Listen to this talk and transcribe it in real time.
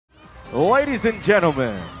Ladies and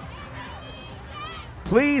gentlemen,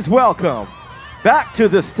 please welcome back to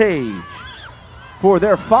the stage for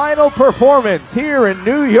their final performance here in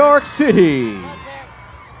New York City,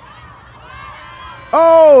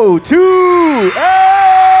 O2L!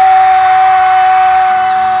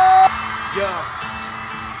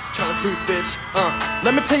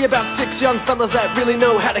 Let me tell you about 6 young fellas that really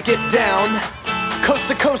know how to get down. Coast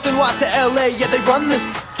to coast and walk to LA, yeah, they run this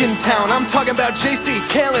f***ing town. I'm talking about JC,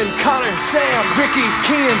 Kalen, Connor, Sam, Ricky,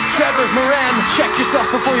 Kian, Trevor, Moran. Check yourself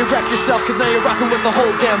before you wreck yourself, cause now you're rocking with the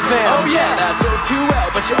whole damn fam. Oh yeah, that's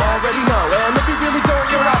O2L, but you already know. And if you really don't,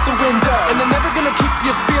 you're out the window. And they're never gonna keep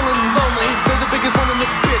you feeling lonely. They're the biggest one in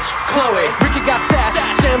this bitch, Chloe. Ricky got sass,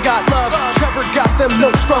 Sam got love, Trevor got them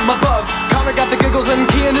notes from above, Connor got the giggles, and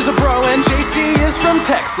Kian is a bro, and JC is from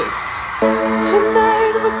Texas.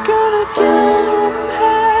 Tonight we're gonna give them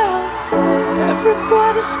hell.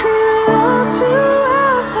 Everybody screaming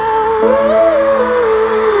O2L.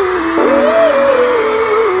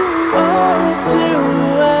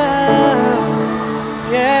 O2L.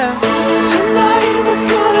 Yeah. Tonight we're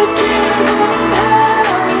gonna give them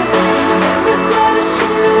hell. Everybody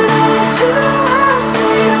screaming O2L.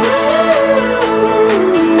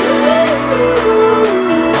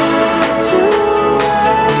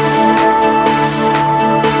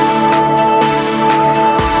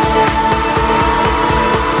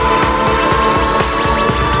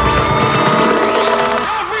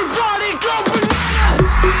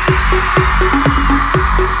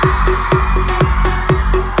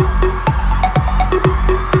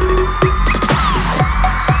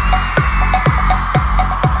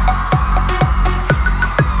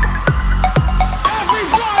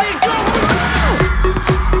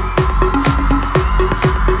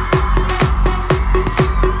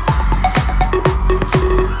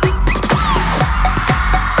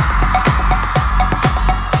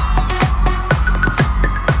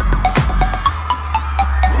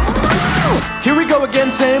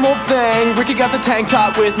 Same old thing. Ricky got the tank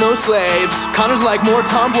top with no slaves. Connor's like, more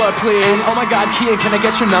Tumblr, please. Oh my god, Kian, can I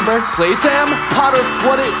get your number, please? Sam, Potter,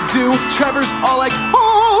 what it do? Trevor's all like,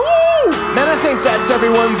 oh, woo! Man, I think that's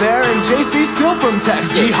everyone there, and JC's still from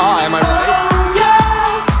Texas. Yeehaw, am I right? Oh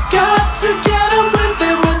yeah, got to get up with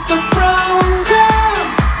it with the program.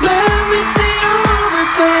 Let me see you move it,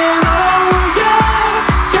 saying, oh yeah,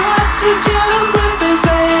 got to get up with it,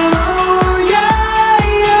 saying, oh yeah,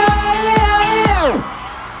 yeah, yeah, yeah.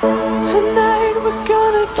 Tonight we're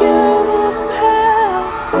gonna give them hell.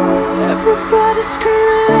 Everybody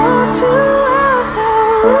screaming O2L.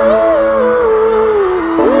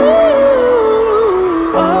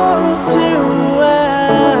 O2L.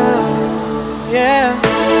 Yeah.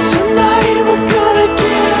 Tonight we're gonna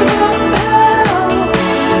give them hell.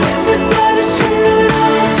 Everybody screaming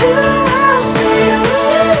O2L. Say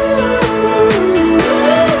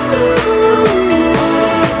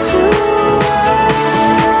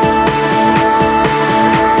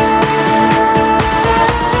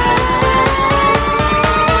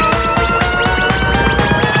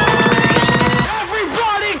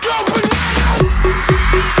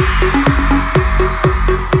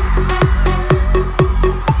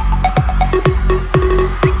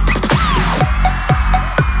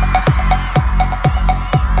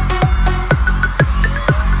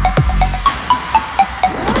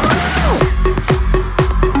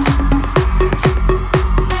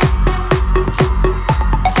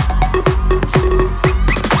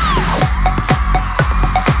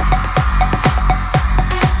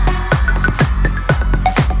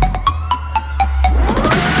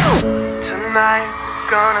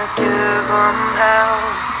gonna give them hell.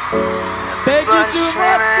 Thank you so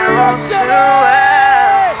much, New York City!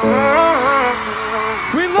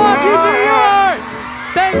 We love you, New York!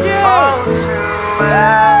 Thank you!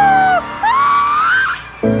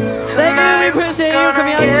 Thank you, we appreciate you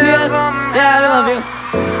coming out to see us. Yeah, we love you.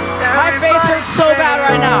 My face hurts so bad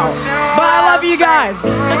right now, but I love you guys.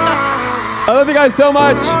 I love you guys so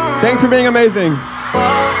much. Thanks for being amazing.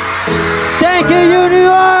 Thank you, New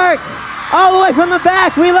York! All the way from the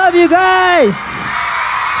back, we love you guys!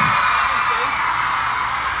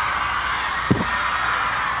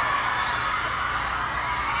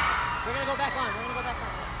 We're gonna go back on,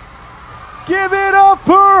 Give it up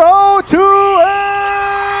for O2L!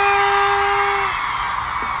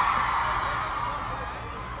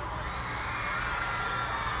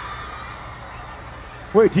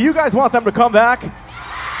 Wait, do you guys want them to come back?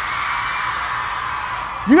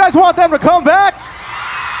 You guys want them to come back?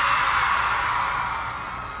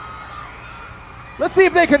 Let's see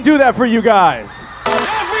if they can do that for you guys.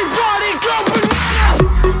 everybody go bananas!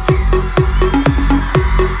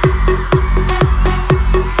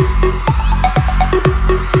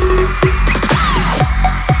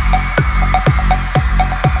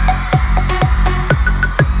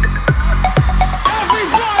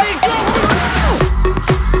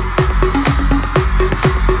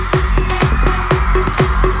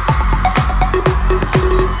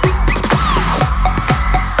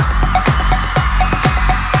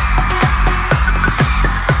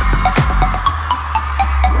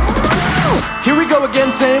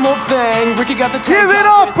 whole thing. Ricky got the Give it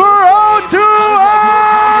up for O2L!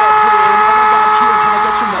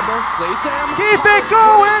 Keep it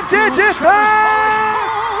going, DigiFest!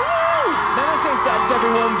 Then I think that's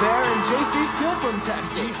everyone there, and JC's still from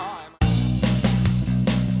Texas.